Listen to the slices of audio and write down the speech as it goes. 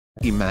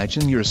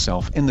Imagine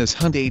yourself in this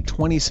Hyundai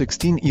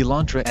 2016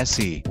 Elantra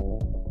SE.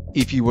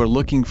 If you are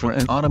looking for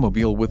an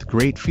automobile with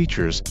great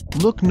features,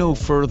 look no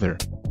further.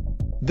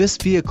 This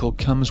vehicle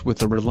comes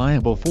with a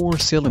reliable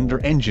 4-cylinder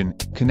engine,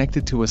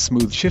 connected to a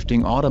smooth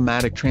shifting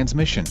automatic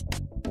transmission.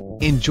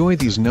 Enjoy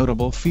these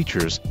notable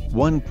features: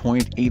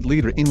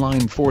 1.8-liter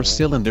inline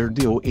 4-cylinder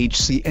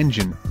DOHC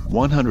engine,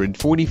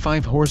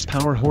 145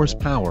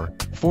 horsepower,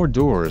 4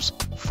 doors,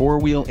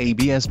 4-wheel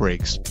ABS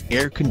brakes,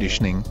 air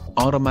conditioning,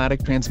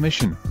 automatic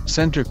transmission,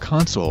 center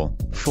console,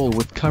 full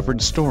with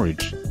covered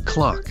storage,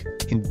 clock,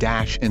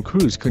 in-dash and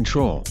cruise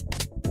control.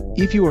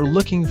 If you are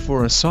looking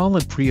for a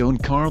solid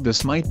pre-owned car,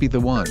 this might be the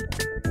one.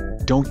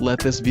 Don't let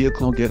this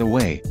vehicle get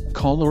away.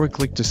 Call or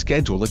click to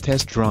schedule a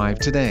test drive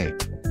today.